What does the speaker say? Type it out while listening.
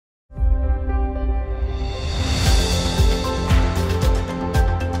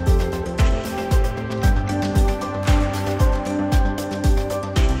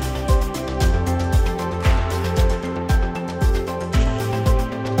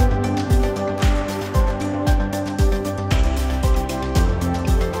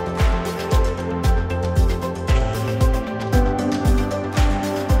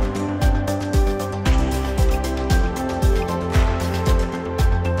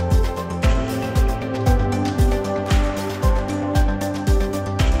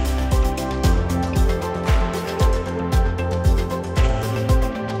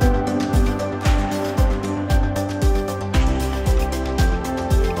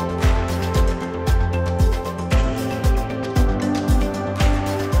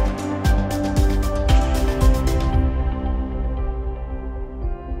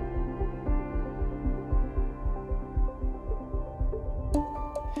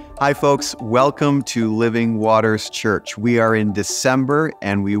Hi, folks. Welcome to Living Waters Church. We are in December,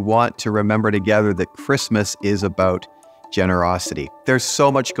 and we want to remember together that Christmas is about generosity. There's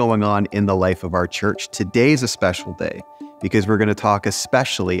so much going on in the life of our church. Today's a special day because we're going to talk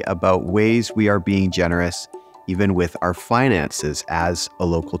especially about ways we are being generous, even with our finances as a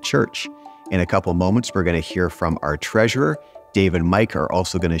local church. In a couple moments, we're going to hear from our treasurer. Dave and Mike are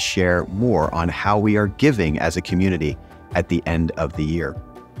also going to share more on how we are giving as a community at the end of the year.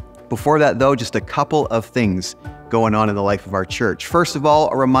 Before that, though, just a couple of things going on in the life of our church. First of all,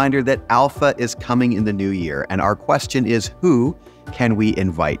 a reminder that Alpha is coming in the new year, and our question is, who can we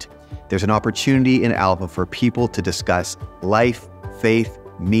invite? There's an opportunity in Alpha for people to discuss life, faith,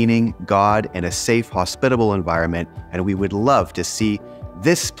 meaning, God, in a safe, hospitable environment, and we would love to see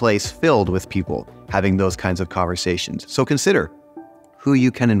this place filled with people having those kinds of conversations. So consider who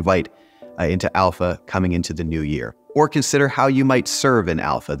you can invite into Alpha coming into the new year. Or consider how you might serve in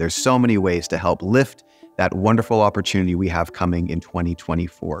Alpha. There's so many ways to help lift that wonderful opportunity we have coming in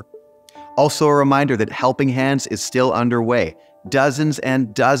 2024. Also a reminder that Helping Hands is still underway. Dozens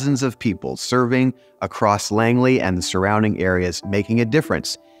and dozens of people serving across Langley and the surrounding areas, making a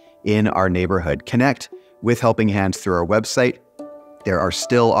difference in our neighborhood. Connect with Helping Hands through our website. There are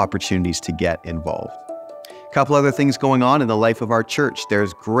still opportunities to get involved. A couple other things going on in the life of our church.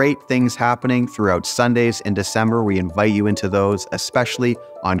 There's great things happening throughout Sundays in December. We invite you into those, especially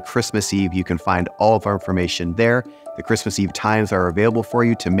on Christmas Eve. You can find all of our information there. The Christmas Eve times are available for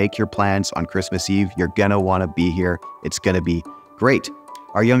you to make your plans on Christmas Eve. You're gonna wanna be here. It's gonna be great.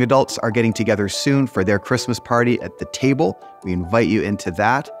 Our young adults are getting together soon for their Christmas party at the table. We invite you into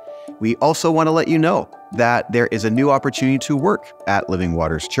that. We also wanna let you know that there is a new opportunity to work at Living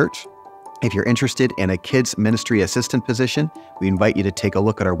Waters Church. If you're interested in a kids ministry assistant position, we invite you to take a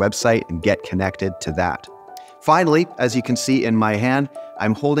look at our website and get connected to that. Finally, as you can see in my hand,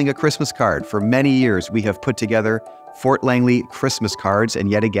 I'm holding a Christmas card. For many years, we have put together Fort Langley Christmas cards,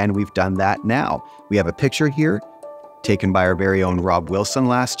 and yet again, we've done that now. We have a picture here taken by our very own Rob Wilson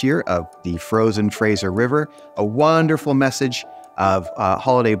last year of the frozen Fraser River, a wonderful message of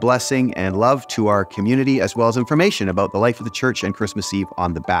holiday blessing and love to our community, as well as information about the life of the church and Christmas Eve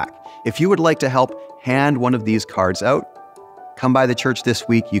on the back. If you would like to help hand one of these cards out, come by the church this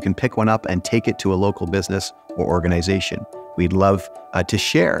week. You can pick one up and take it to a local business or organization. We'd love to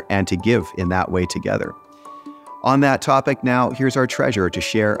share and to give in that way together. On that topic now, here's our treasurer to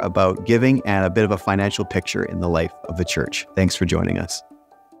share about giving and a bit of a financial picture in the life of the church. Thanks for joining us.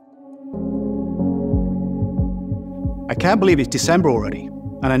 I can't believe it's December already,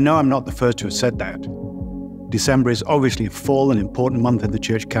 and I know I'm not the first to have said that. December is obviously a full and important month in the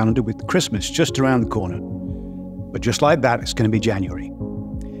church calendar with Christmas just around the corner. But just like that, it's going to be January.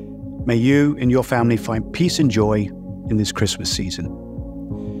 May you and your family find peace and joy in this Christmas season.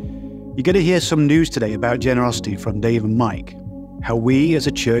 You're going to hear some news today about generosity from Dave and Mike, how we as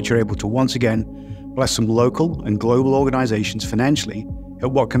a church are able to once again bless some local and global organizations financially at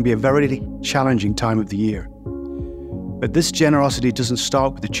what can be a very challenging time of the year. But this generosity doesn't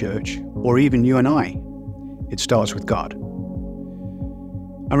start with the church, or even you and I. It starts with God.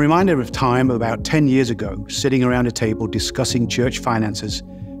 I'm reminded of a time about 10 years ago, sitting around a table discussing church finances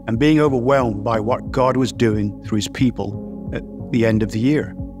and being overwhelmed by what God was doing through his people at the end of the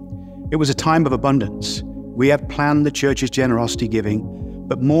year. It was a time of abundance. We had planned the church's generosity giving,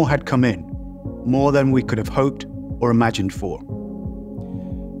 but more had come in, more than we could have hoped or imagined for.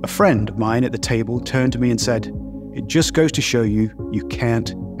 A friend of mine at the table turned to me and said, "It just goes to show you, you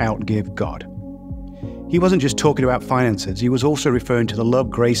can't outgive God." He wasn't just talking about finances, he was also referring to the love,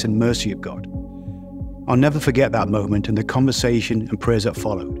 grace, and mercy of God. I'll never forget that moment and the conversation and prayers that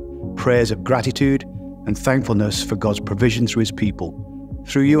followed. Prayers of gratitude and thankfulness for God's provision through his people,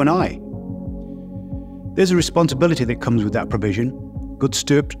 through you and I. There's a responsibility that comes with that provision. Good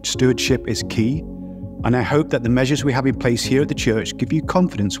stewardship is key, and I hope that the measures we have in place here at the church give you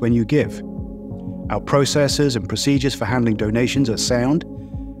confidence when you give. Our processes and procedures for handling donations are sound,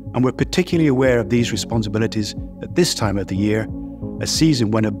 and we're particularly aware of these responsibilities at this time of the year, a season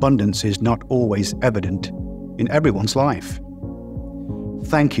when abundance is not always evident in everyone's life.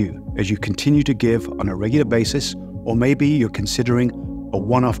 Thank you as you continue to give on a regular basis, or maybe you're considering a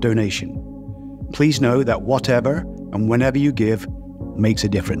one-off donation. Please know that whatever and whenever you give makes a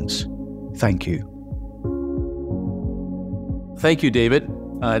difference. Thank you. Thank you, David.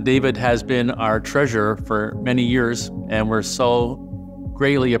 David has been our treasurer for many years, and we're so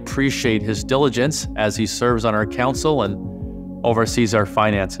greatly appreciate his diligence as he serves on our council and oversees our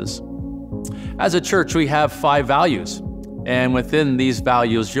finances. As a church, we have 5 values, and within these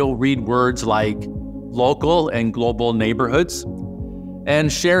values, you'll read words like local and global neighborhoods,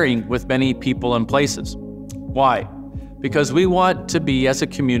 and sharing with many people and places. Why? Because we want to be, as a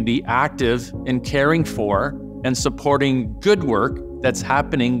community, active in caring for and supporting good work that's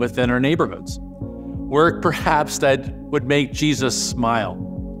happening within our neighborhoods. Work perhaps that would make Jesus smile.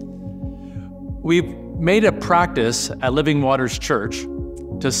 We've made a practice at Living Waters Church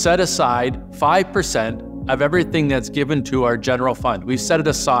to set aside 5% of everything that's given to our general fund. We've set it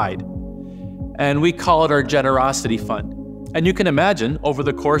aside, and we call it our generosity fund. And you can imagine, over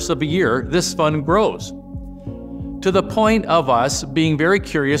the course of a year, this fund grows to the point of us being very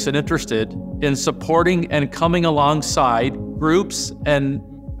curious and interested in supporting and coming alongside groups and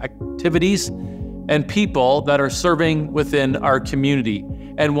activities and people that are serving within our community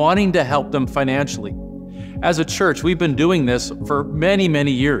and wanting to help them financially. As a church, we've been doing this for many,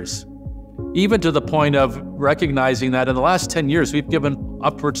 many years, even to the point of recognizing that in the last 10 years, we've given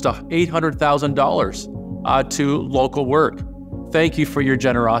upwards to $800,000 to local work. Thank you for your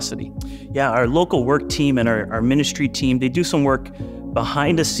generosity. Yeah, our local work team and our ministry team, they do some work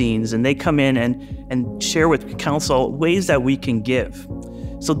behind the scenes, and they come in and share with council ways that we can give.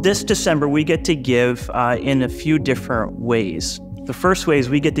 So this December, we get to give in a few different ways. The first way is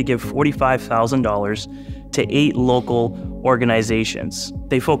we get to give $45,000 to 8 local organizations.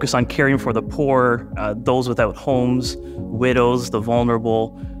 They focus on caring for the poor, those without homes, widows, the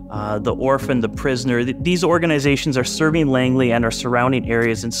vulnerable, the orphan, the prisoner. These organizations are serving Langley and our surrounding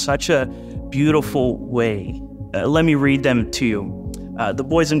areas in such a beautiful way. Let me read them to you. The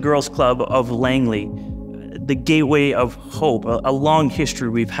Boys and Girls Club of Langley, the Gateway of Hope, a long history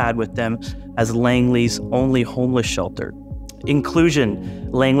we've had with them as Langley's only homeless shelter.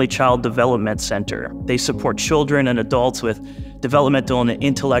 Inclusion, Langley Child Development Center. They support children and adults with developmental and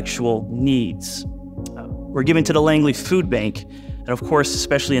intellectual needs. We're giving to the Langley Food Bank. And of course,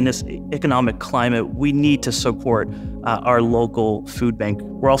 especially in this economic climate, we need to support our local food bank.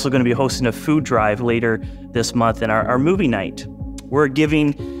 We're also going to be hosting a food drive later this month in our movie night. We're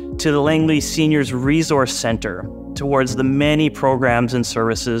giving to the Langley Seniors Resource Center towards the many programs and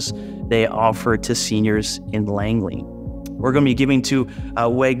services they offer to seniors in Langley. We're going to be giving to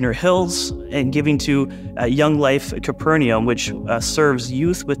Wagner Hills and giving to Young Life Capernaum, which serves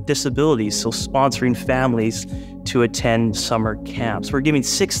youth with disabilities, so sponsoring families to attend summer camps. We're giving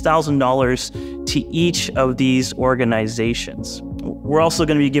 $6,000 to each of these organizations. We're also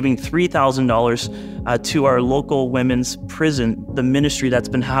going to be giving $3,000 to our local women's prison, the ministry that's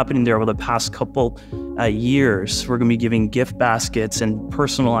been happening there over the past couple years. We're going to be giving gift baskets and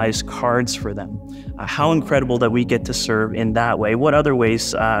personalized cards for them. How incredible that we get to serve in that way. What other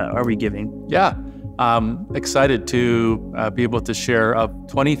ways are we giving? Yeah, excited to be able to share of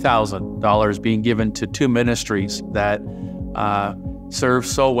 $20,000 being given to 2 ministries that serve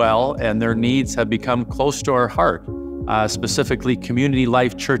so well, and their needs have become close to our heart, specifically Community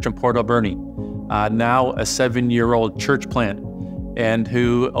Life Church in Port Alberni, now a 7-year-old church plant, and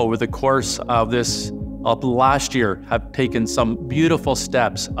who over the course of this last year have taken some beautiful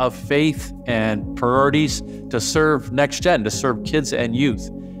steps of faith and priorities to serve next gen, to serve kids and youth.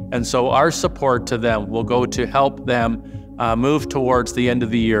 And so our support to them will go to help them move towards the end of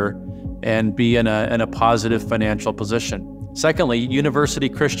the year and be in a positive financial position. Secondly, University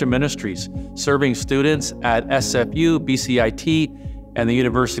Christian Ministries, serving students at SFU, BCIT, and the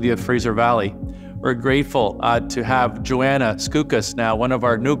University of Fraser Valley. We're grateful to have Joanna Skoukas, now one of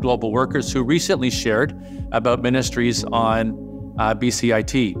our new global workers, who recently shared about ministries on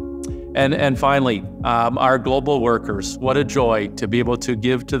BCIT. And finally, our global workers, what a joy to be able to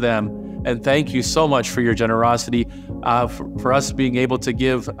give to them. And thank you so much for your generosity, for us being able to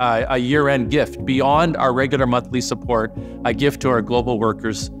give a year-end gift beyond our regular monthly support, a gift to our global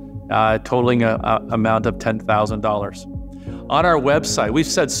workers, totaling an amount of $10,000. On our website, we've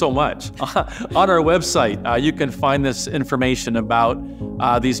said so much. On our website, you can find this information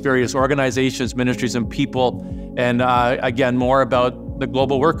about these various organizations, ministries, and people, and again, more about the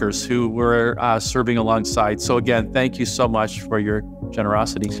global workers who we're serving alongside. So again, thank you so much for your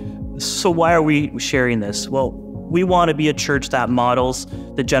generosity. So why are we sharing this? Well, we want to be a church that models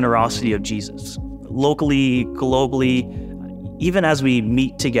the generosity of Jesus, locally, globally, even as we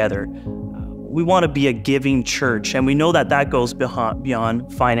meet together. We want to be a giving church, and we know that that goes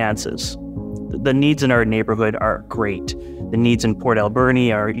beyond finances. The needs in our neighborhood are great. The needs in Port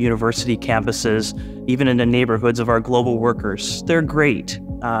Alberni, our university campuses, even in the neighborhoods of our global workers, they're great.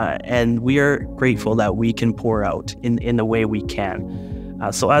 And we are grateful that we can pour out in the way we can.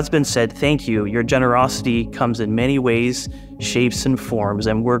 So as been said, thank you. Your generosity comes in many ways, shapes, and forms,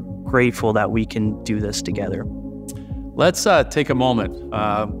 and we're grateful that we can do this together. Let's take a moment.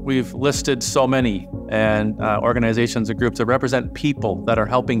 We've listed so many and organizations and groups that represent people that are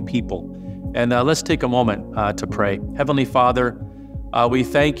helping people. And let's take a moment to pray. Heavenly Father, we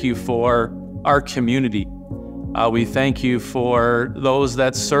thank you for our community. We thank you for those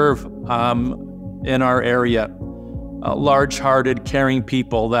that serve in our area, large-hearted, caring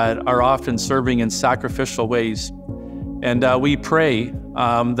people that are often serving in sacrificial ways. And we pray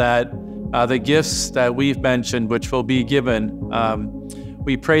that the gifts that we've mentioned, which will be given,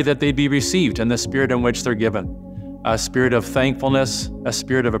 we pray that they be received in the spirit in which they're given. A spirit of thankfulness, a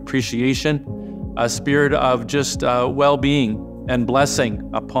spirit of appreciation, a spirit of just well-being and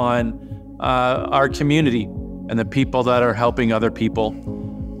blessing upon our community and the people that are helping other people.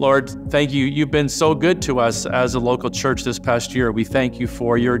 Lord, thank you. You've been so good to us as a local church this past year. We thank you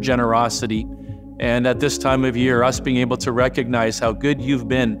for your generosity. And at this time of year, us being able to recognize how good you've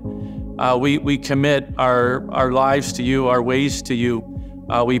been, we commit our lives to you, our ways to you.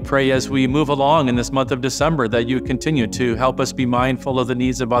 We pray as we move along in this month of December that you continue to help us be mindful of the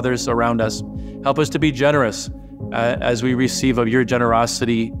needs of others around us. Help us to be generous as we receive of your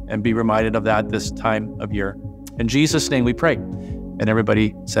generosity and be reminded of that this time of year. In Jesus' name we pray. And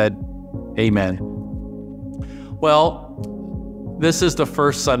everybody said, amen. Well, this is the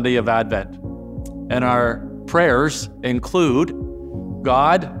first Sunday of Advent. And our prayers include,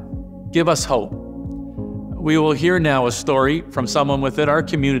 God, give us hope. We will hear now a story from someone within our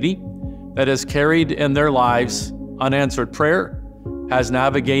community that has carried in their lives unanswered prayer, has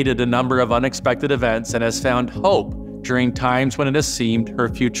navigated a number of unexpected events, and has found hope during times when it has seemed her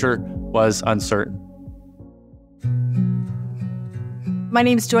future was uncertain. My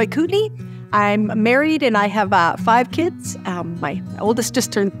name is Joy Cootney. I'm married and I have 5 kids. My oldest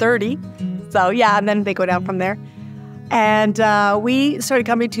just turned 30. So yeah, and then they go down from there. And we started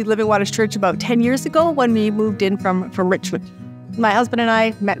coming to Living Waters Church about 10 years ago when we moved in from Richmond. My husband and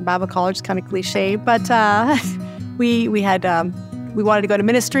I met in Bible college, it's kind of cliche, but we wanted to go to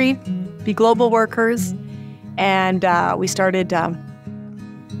ministry, be global workers, and we started, on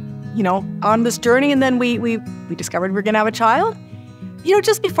this journey. And then we discovered we were going to have a child.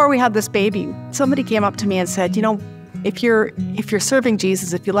 Just before we had this baby, somebody came up to me and said, if you're serving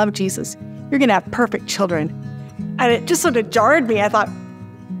Jesus, if you love Jesus, you're going to have perfect children. And it just sort of jarred me. I thought,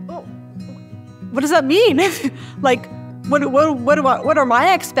 oh, what does that mean? Like, what are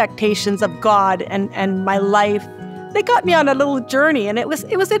my expectations of God and my life? They got me on a little journey, and it was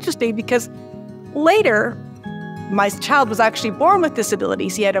interesting because later, my child was actually born with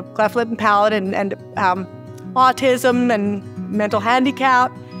disabilities. He had a cleft lip and palate and autism and mental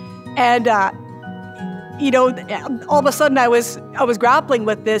handicap, and all of a sudden I was grappling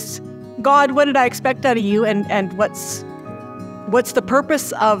with this. God, what did I expect out of you, and what's the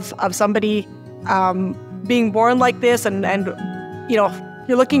purpose of somebody being born like this, and you're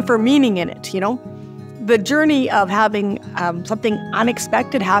looking for meaning in it. The journey of having something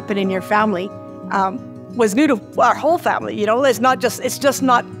unexpected happen in your family was new to our whole family. It's just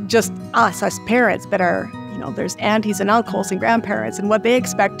not just us as parents, but there's aunties and uncles and grandparents and what they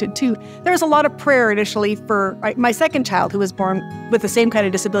expected too. There was a lot of prayer initially for my second child, who was born with the same kind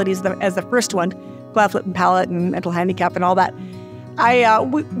of disabilities as the first one, cleft lip and palate and mental handicap and all that.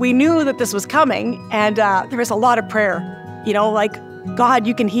 We knew that this was coming, and there was a lot of prayer. Like, God,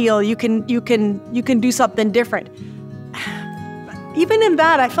 you can heal, you can do something different. Even in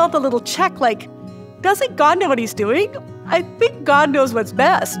that, I felt a little check, like, doesn't God know what he's doing? I think God knows what's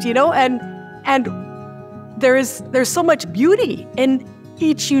best, and there's so much beauty in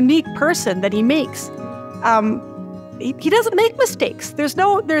each unique person that he makes. He doesn't make mistakes. There's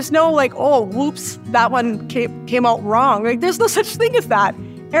no like, oh, whoops, that one came out wrong. Like, there's no such thing as that.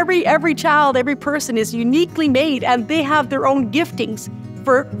 Every child, every person is uniquely made, and they have their own giftings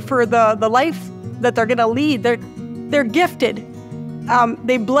for the life that they're going to lead. They're gifted.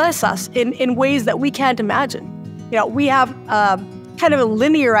 They bless us in ways that we can't imagine. We have kind of a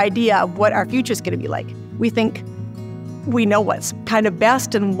linear idea of what our future is going to be like. We think we know what's kind of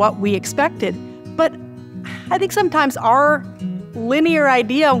best and what we expected, but I think sometimes our linear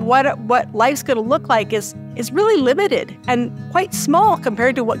idea of what life's going to look like is really limited and quite small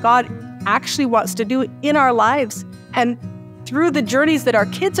compared to what God actually wants to do in our lives and through the journeys that our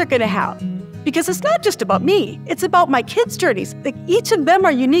kids are going to have. Because it's not just about me, it's about my kids' journeys. Like, each of them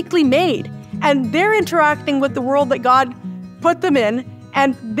are uniquely made, and they're interacting with the world that God put them in,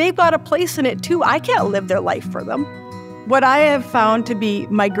 and they've got a place in it too. I can't live their life for them. What I have found to be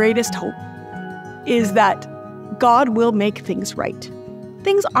my greatest hope is that God will make things right.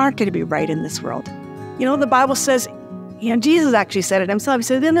 Things aren't going to be right in this world. The Bible says, Jesus actually said it himself. He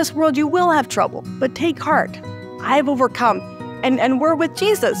said, in this world you will have trouble, but take heart. I've overcome. And we're with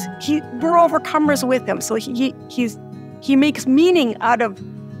Jesus. We're overcomers with him. So he makes meaning out of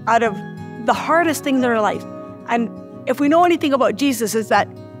the hardest things in our life. And if we know anything about Jesus, is that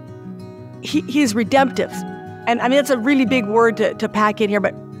he's redemptive. And I mean, that's a really big word to pack in here,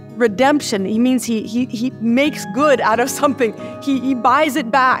 but redemption, he means he makes good out of something. He buys it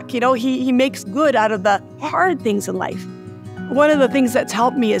back, he makes good out of the hard things in life. One of the things that's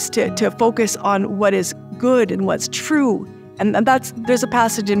helped me is to focus on what is good and what's true. And there's a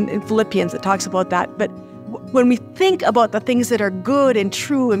passage in Philippians that talks about that. But when we think about the things that are good and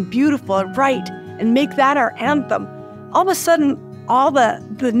true and beautiful and right and make that our anthem, all of a sudden, all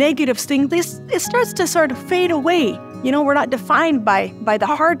the negative things, it starts to sort of fade away. We're not defined by the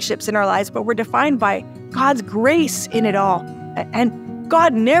hardships in our lives, but we're defined by God's grace in it all. And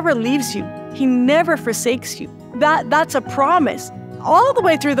God never leaves you. He never forsakes you. That's a promise. All the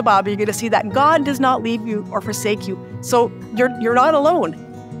way through the Bible, you're going to see that God does not leave you or forsake you. So you're not alone.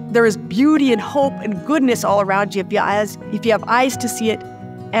 There is beauty and hope and goodness all around you if you have eyes to see it.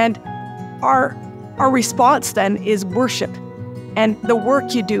 And our response then is worship. And the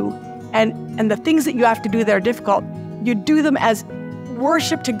work you do and the things that you have to do that are difficult, you do them as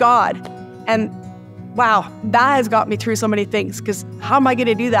worship to God. And wow, that has got me through so many things, because how am I going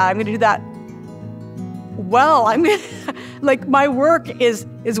to do that? I'm going to do that. Well, like my work is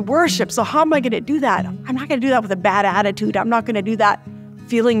worship. So how am I going to do that? I'm not going to do that with a bad attitude. I'm not going to do that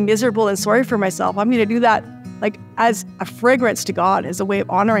feeling miserable and sorry for myself. I'm going to do that like as a fragrance to God, as a way of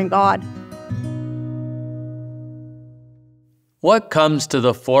honoring God. What comes to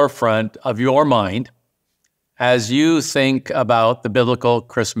the forefront of your mind as you think about the biblical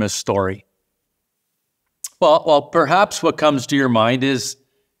Christmas story? Well, perhaps what comes to your mind is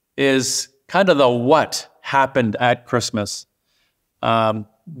kind of the what happened at Christmas.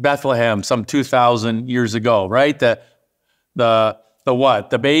 Bethlehem, some 2,000 years ago, right? The what?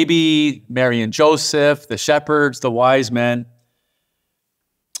 The baby, Mary and Joseph, the shepherds, the wise men,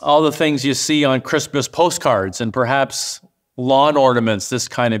 all the things you see on Christmas postcards and perhaps lawn ornaments this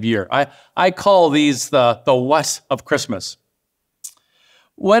kind of year. I call these the what of Christmas.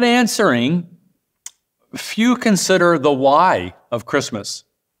 When answering, few consider the why of Christmas.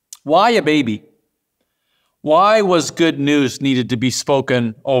 Why a baby? Why was good news needed to be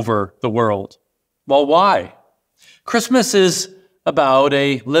spoken over the world? Well, why? Christmas is about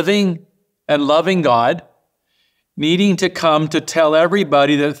a living and loving God needing to come to tell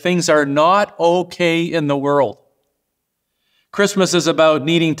everybody that things are not okay in the world. Christmas is about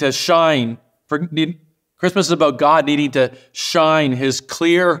needing to shine. Christmas is about God needing to shine his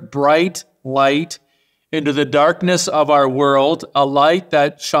clear, bright light into the darkness of our world, a light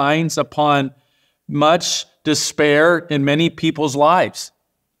that shines upon much despair in many people's lives.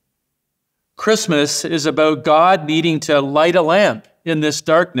 Christmas is about God needing to light a lamp in this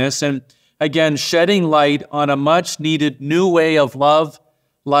darkness and, again, shedding light on a much-needed new way of love,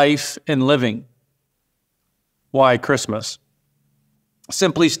 life, and living. Why Christmas?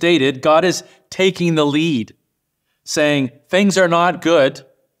 Simply stated, God is taking the lead, saying things are not good,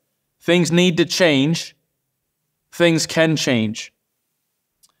 things need to change, things can change.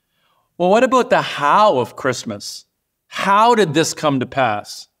 Well, what about the how of Christmas? How did this come to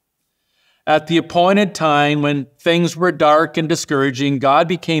pass? At the appointed time when things were dark and discouraging, God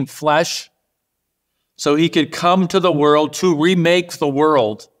became flesh so he could come to the world to remake the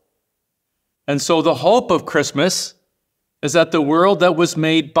world. And so the hope of Christmas is that the world that was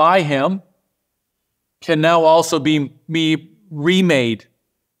made by him can now also be remade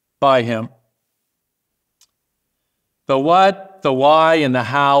by him. The what, the why, and the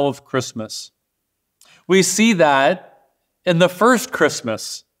how of Christmas. We see that in the first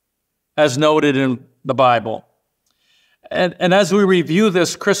Christmas, as noted in the Bible. And as we review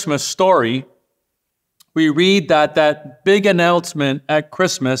this Christmas story, we read that big announcement at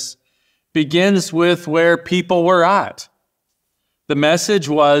Christmas begins with where people were at. The message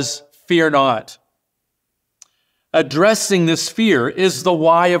was, fear not. Addressing this fear is the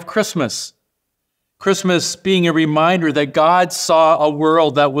why of Christmas. Christmas being a reminder that God saw a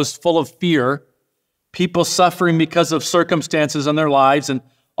world that was full of fear, people suffering because of circumstances in their lives, and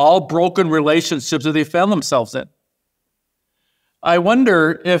all broken relationships that they found themselves in. I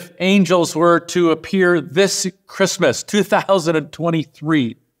wonder if angels were to appear this Christmas,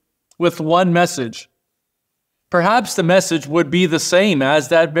 2023, with one message. Perhaps the message would be the same as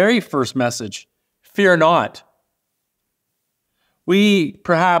that very first message, fear not. We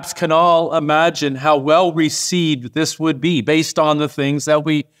perhaps can all imagine how well received this would be based on the things that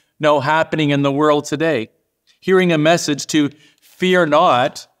we know happening in the world today. Hearing a message to fear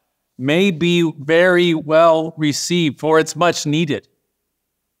not may be very well received, for it's much needed.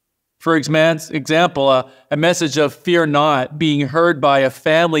 For example, a message of fear not being heard by a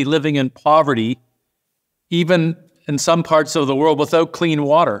family living in poverty, even in some parts of the world without clean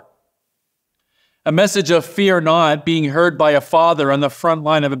water. A message of fear not being heard by a father on the front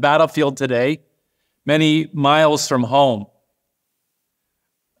line of a battlefield today, many miles from home.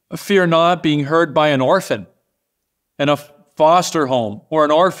 Fear not being heard by an orphan in a foster home or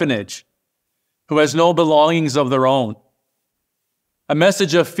an orphanage who has no belongings of their own. A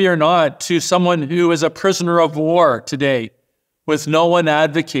message of fear not to someone who is a prisoner of war today with no one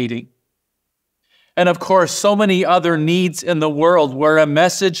advocating. And of course, so many other needs in the world where a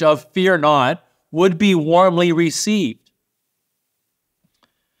message of fear not would be warmly received.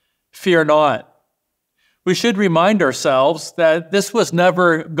 Fear not. We should remind ourselves that this was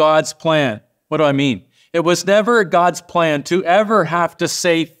never God's plan. What do I mean? It was never God's plan to ever have to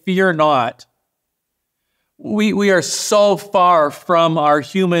say, fear not. We are so far from our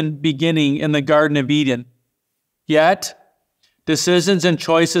human beginning in the Garden of Eden. Yet, decisions and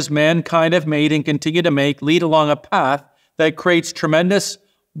choices mankind have made and continue to make lead along a path that creates tremendous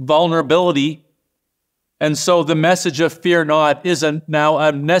vulnerability. And so the message of fear not is now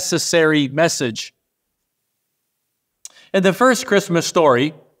a necessary message. In the first Christmas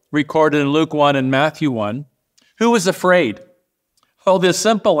story, recorded in Luke 1 and Matthew 1, who was afraid? Well, the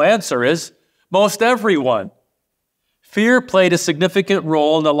simple answer is most everyone. Fear played a significant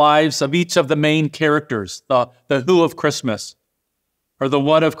role in the lives of each of the main characters, the who of Christmas, or the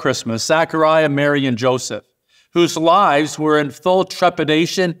what of Christmas, Zachariah, Mary, and Joseph, whose lives were in full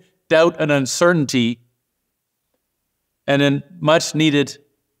trepidation, doubt, and uncertainty, and in much need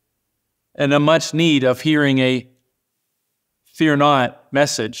of hearing a fear not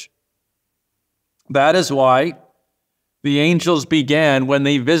message. That is why the angels began, when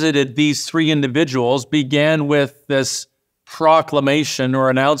they visited these three individuals, began with this proclamation or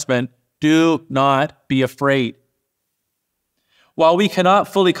announcement, do not be afraid. While we cannot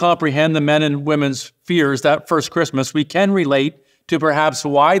fully comprehend the men and women's fears that first Christmas, we can relate to perhaps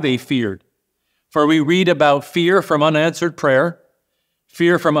why they feared. For we read about fear from unanswered prayer,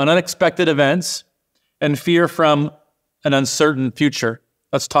 fear from unexpected events, and fear from an uncertain future.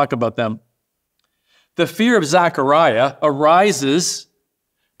 Let's talk about them. The fear of Zechariah arises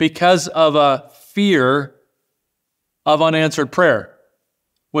because of a fear of unanswered prayer.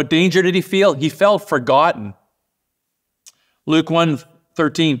 What danger did he feel? He felt forgotten. Luke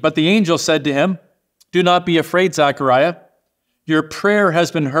 1:13, but the angel said to him, do not be afraid, Zechariah. Your prayer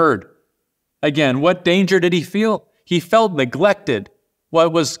has been heard. Again, what danger did he feel? He felt neglected.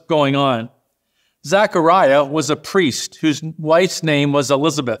 What was going on? Zechariah was a priest whose wife's name was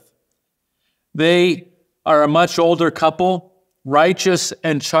Elizabeth. They are a much older couple, righteous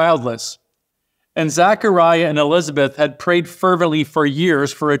and childless. And Zechariah and Elizabeth had prayed fervently for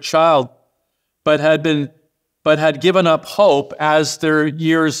years for a child, but had given up hope as their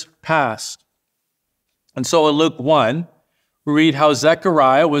years passed. And so in Luke 1, we read how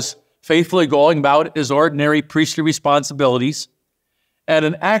Zechariah was faithfully going about his ordinary priestly responsibilities, and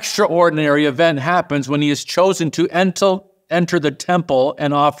an extraordinary event happens when he is chosen to enter the temple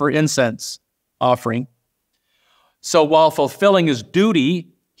and offer incense offering. So while fulfilling his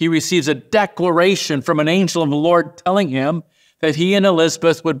duty, he receives a declaration from an angel of the Lord telling him that he and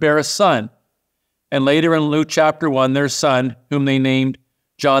Elizabeth would bear a son. And later in Luke chapter 1, their son, whom they named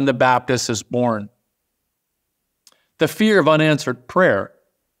John the Baptist, is born. The fear of unanswered prayer.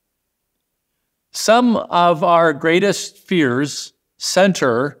 Some of our greatest fears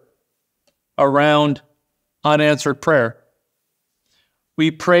center around unanswered prayer.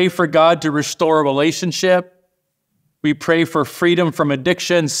 We pray for God to restore a relationship. We pray for freedom from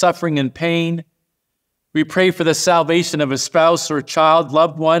addiction, suffering, and pain. We pray for the salvation of a spouse or a child,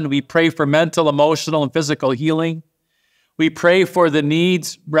 loved one. We pray for mental, emotional, and physical healing. We pray for the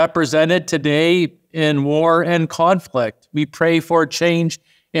needs represented today in war and conflict. We pray for change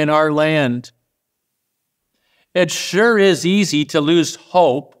in our land. It sure is easy to lose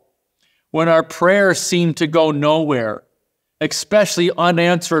hope when our prayers seem to go nowhere, especially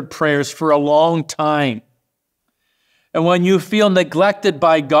unanswered prayers for a long time. And when you feel neglected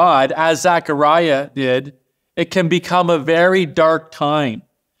by God, as Zechariah did, it can become a very dark time.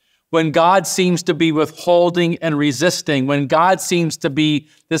 When God seems to be withholding and resisting, when God seems to be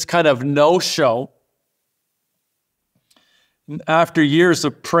this kind of no-show. After years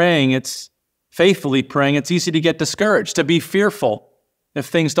of praying, faithfully praying, it's easy to get discouraged, to be fearful if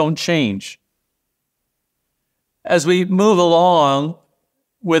things don't change. As we move along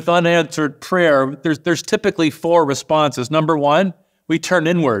with unanswered prayer, there's typically four responses. Number one, we turn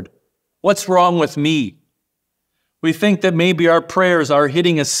inward. What's wrong with me? We think that maybe our prayers are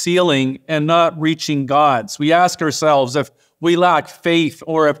hitting a ceiling and not reaching God's. We ask ourselves if we lack faith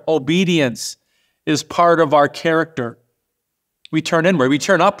or if obedience is part of our character. We turn inward, we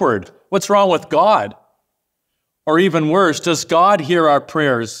turn upward. What's wrong with God? Or even worse, does God hear our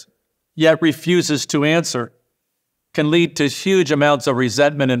prayers yet refuses to answer? Can lead to huge amounts of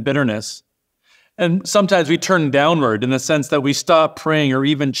resentment and bitterness. And sometimes we turn downward in the sense that we stop praying or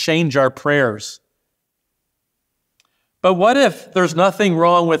even change our prayers. But what if there's nothing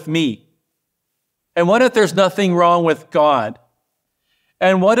wrong with me? And what if there's nothing wrong with God?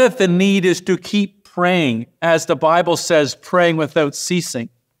 And what if the need is to keep praying, as the Bible says, praying without ceasing?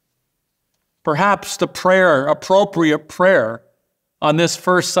 Perhaps the appropriate prayer on this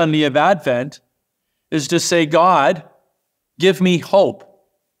first Sunday of Advent is to say, God, give me hope.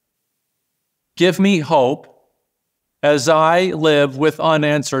 Give me hope as I live with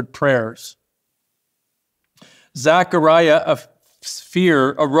unanswered prayers. Zechariah's fear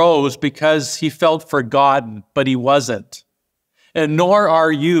arose because he felt forgotten, but he wasn't. And nor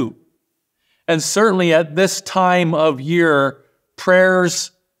are you. And certainly at this time of year,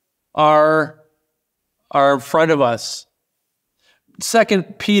 prayers are in front of us.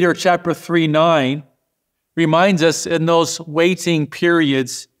 2 Peter chapter 3:9 reminds us in those waiting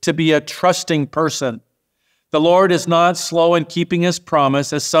periods to be a trusting person. The Lord is not slow in keeping his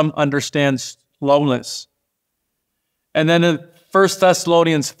promise, as some understand slowness. And then in 1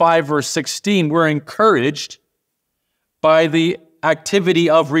 Thessalonians 5, verse 16, we're encouraged by the activity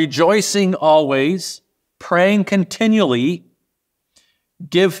of rejoicing always, praying continually,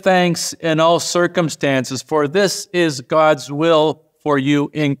 give thanks in all circumstances, for this is God's will for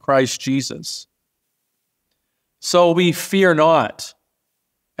you in Christ Jesus. So we fear not.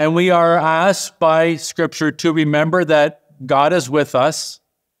 And we are asked by Scripture to remember that God is with us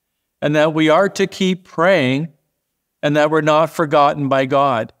and that we are to keep praying and that we're not forgotten by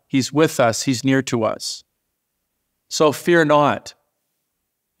God. He's with us. He's near to us. So fear not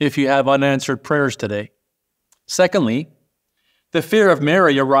if you have unanswered prayers today. Secondly, the fear of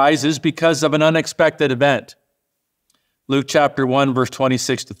Mary arises because of an unexpected event. Luke chapter 1, verse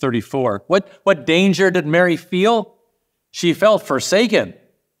 26 to 34. What danger did Mary feel? She felt forsaken.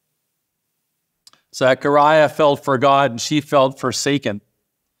 Zechariah felt forgotten. She felt forsaken.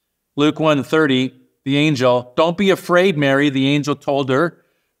 Luke 1:30, the angel, "Don't be afraid, Mary," the angel told her,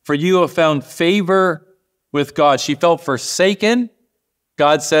 "for you have found favor with God." She felt forsaken.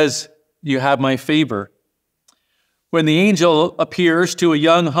 God says, "You have my favor." When the angel appears to a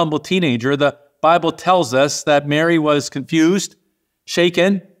young, humble teenager, the Bible tells us that Mary was confused,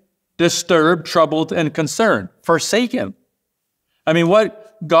 shaken, disturbed, troubled, and concerned. Forsaken. I mean,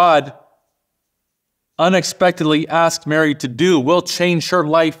 what God unexpectedly asked Mary to do will change her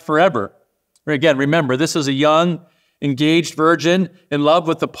life forever. Again, remember, this is a young, engaged virgin in love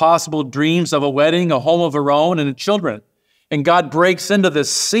with the possible dreams of a wedding, a home of her own, and children. And God breaks into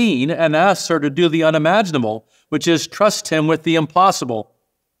this scene and asks her to do the unimaginable, which is trust him with the impossible.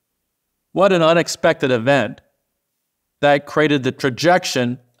 What an unexpected event that created the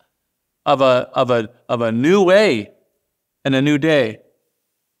trajectory of a new way and a new day.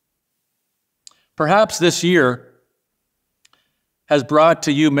 Perhaps this year has brought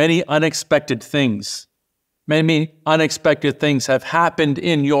to you many unexpected things. Many unexpected things have happened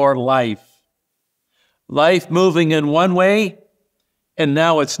in your life. Life moving in one way, and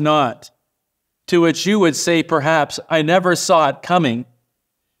now it's not. To which you would say, perhaps, I never saw it coming.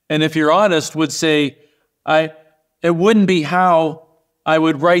 And if you're honest, would say, it wouldn't be how I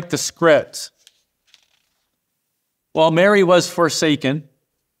would write the script. Well, Mary was forsaken.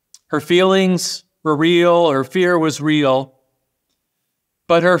 Her feelings were real. Her fear was real.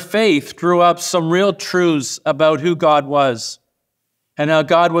 But her faith drew up some real truths about who God was and how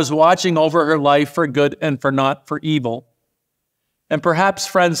God was watching over her life for good and for not for evil. And perhaps,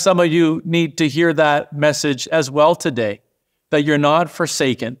 friends, some of you need to hear that message as well today, that you're not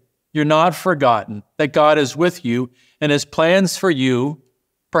forsaken, you're not forgotten, that God is with you and his plans for you,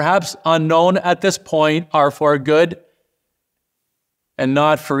 perhaps unknown at this point, are for good and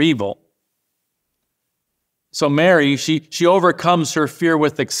not for evil. So Mary, she overcomes her fear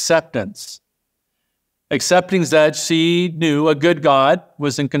with acceptance. Accepting that she knew a good God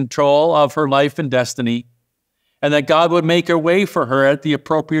was in control of her life and destiny, and that God would make a way for her at the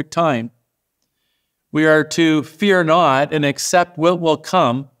appropriate time. We are to fear not and accept what will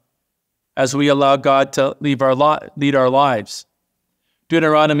come as we allow God to lead our lives.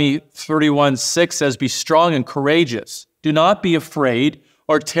 Deuteronomy 31:6 says, "Be strong and courageous. Do not be afraid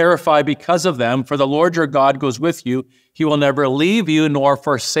or terrified because of them, for the Lord your God goes with you. He will never leave you nor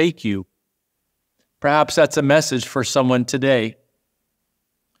forsake you." Perhaps that's a message for someone today.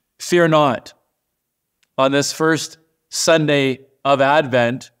 Fear not. On this first Sunday of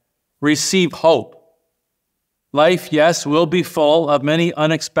Advent, receive hope. Life, yes, will be full of many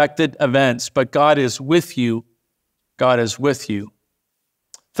unexpected events, but God is with you. God is with you.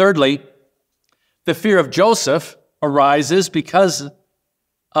 Thirdly, the fear of Joseph arises because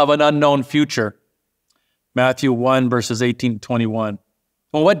of an unknown future. Matthew 1, verses 18 to 21.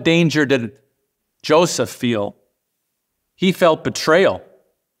 Well, what danger did Joseph feel? He felt betrayal.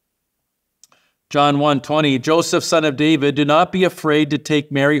 John 1:20, Joseph, son of David, do not be afraid to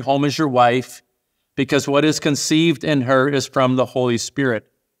take Mary home as your wife, because what is conceived in her is from the Holy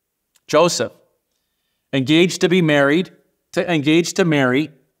Spirit. Joseph, engaged to Mary,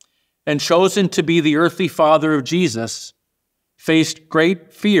 and chosen to be the earthly father of Jesus, faced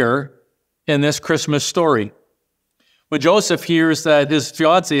great fear in this Christmas story. When Joseph hears that his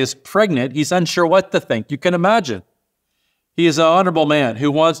fiancée is pregnant, he's unsure what to think. You can imagine. He is an honorable man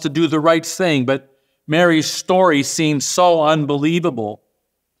who wants to do the right thing, but Mary's story seems so unbelievable.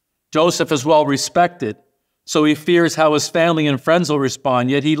 Joseph is well respected, so he fears how his family and friends will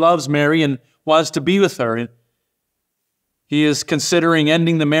respond, yet he loves Mary and wants to be with her. He is considering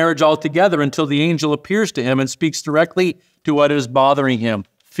ending the marriage altogether until the angel appears to him and speaks directly to what is bothering him.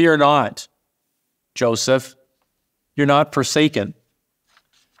 Fear not, Joseph. You're not forsaken.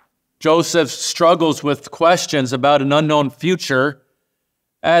 Joseph struggles with questions about an unknown future,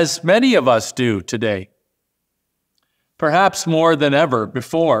 as many of us do today. Perhaps more than ever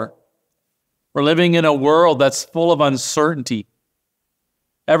before. We're living in a world that's full of uncertainty.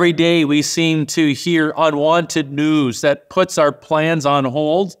 Every day we seem to hear unwanted news that puts our plans on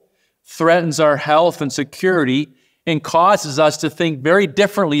hold, threatens our health and security, and causes us to think very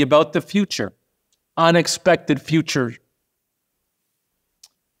differently about the future. Unexpected future.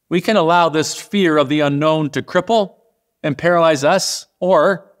 We can allow this fear of the unknown to cripple and paralyze us,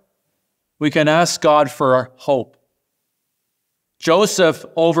 or we can ask God for hope. Joseph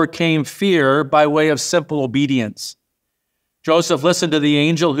overcame fear by way of simple obedience. Joseph listened to the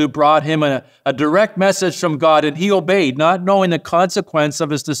angel who brought him a direct message from God, and he obeyed, not knowing the consequence of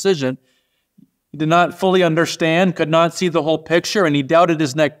his decision. He did not fully understand, could not see the whole picture, and he doubted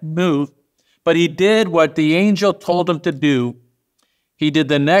his next move. But he did what the angel told him to do. He did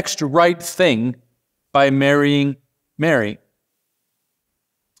the next right thing by marrying Mary.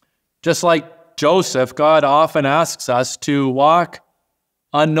 Just like Joseph, God often asks us to walk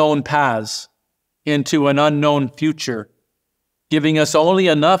unknown paths into an unknown future, giving us only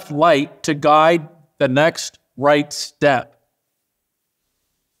enough light to guide the next right step.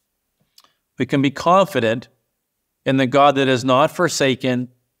 We can be confident in the God that is not forsaken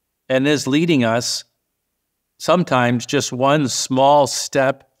and is leading us sometimes just one small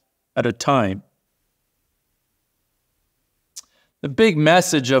step at a time. The big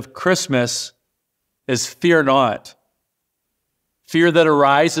message of Christmas is fear not. Fear that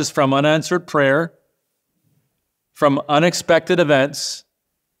arises from unanswered prayer, from unexpected events,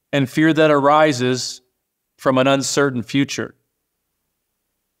 and fear that arises from an uncertain future.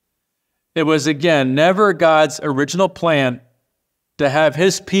 It was, again, never God's original plan to have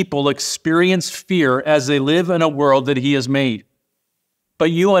his people experience fear as they live in a world that he has made.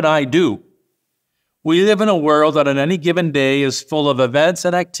 But you and I do. We live in a world that on any given day is full of events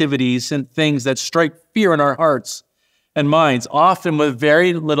and activities and things that strike fear in our hearts and minds, often with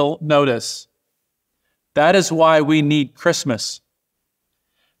very little notice. That is why we need Christmas.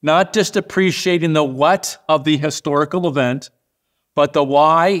 Not just appreciating the what of the historical event, but the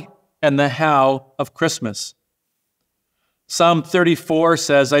why and the how of Christmas. Psalm 34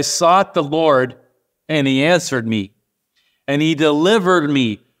 says, I sought the Lord, and he answered me, and he delivered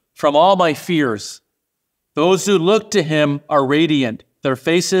me from all my fears. Those who look to him are radiant. Their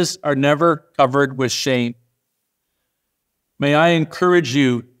faces are never covered with shame. May I encourage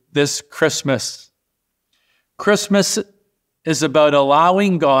you this Christmas. Christmas is about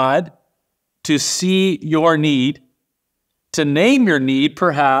allowing God to see your need, to name your need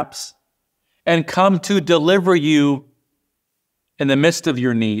perhaps, and come to deliver you in the midst of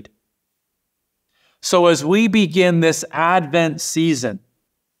your need. So as we begin this Advent season,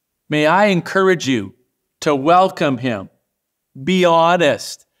 may I encourage you to welcome him, be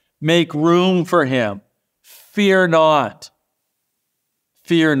honest, make room for him. Fear not.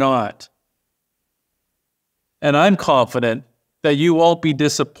 Fear not. And I'm confident that you won't be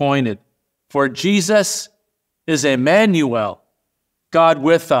disappointed, for Jesus is Emmanuel, God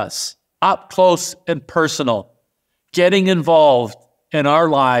with us, up close and personal, getting involved in our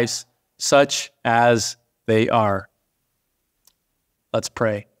lives such as they are. Let's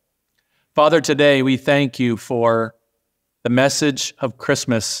pray. Father, today we thank you for the message of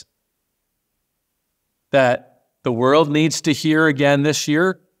Christmas that the world needs to hear again this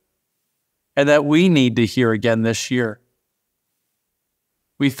year and that we need to hear again this year.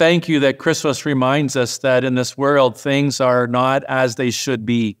 We thank you that Christmas reminds us that in this world, things are not as they should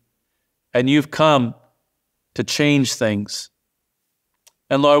be, and you've come to change things.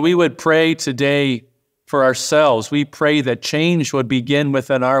 And Lord, we would pray today for ourselves. We pray that change would begin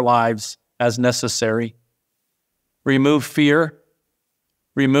within our lives as necessary. Remove fear,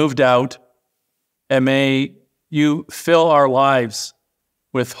 remove doubt, and may you fill our lives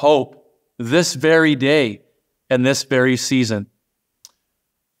with hope this very day and this very season.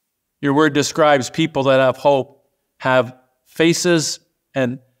 Your word describes people that have hope, have faces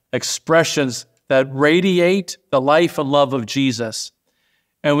and expressions that radiate the life and love of Jesus.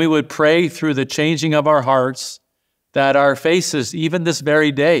 And we would pray through the changing of our hearts that our faces, even this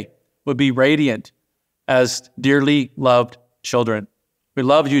very day, would be radiant as dearly loved children. We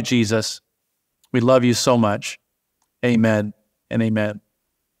love you, Jesus. We love you so much. Amen and amen.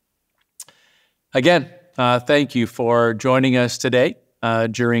 Again, thank you for joining us today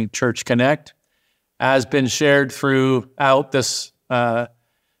during Church Connect. As been shared throughout this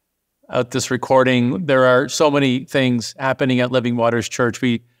recording, there are so many things happening at Living Waters Church.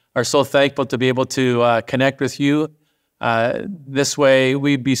 We are so thankful to be able to connect with you. This way,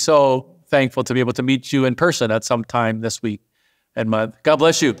 we'd be so thankful to be able to meet you in person at some time this week and month. God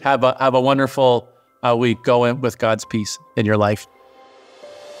bless you. Have a wonderful week. Go in with God's peace in your life.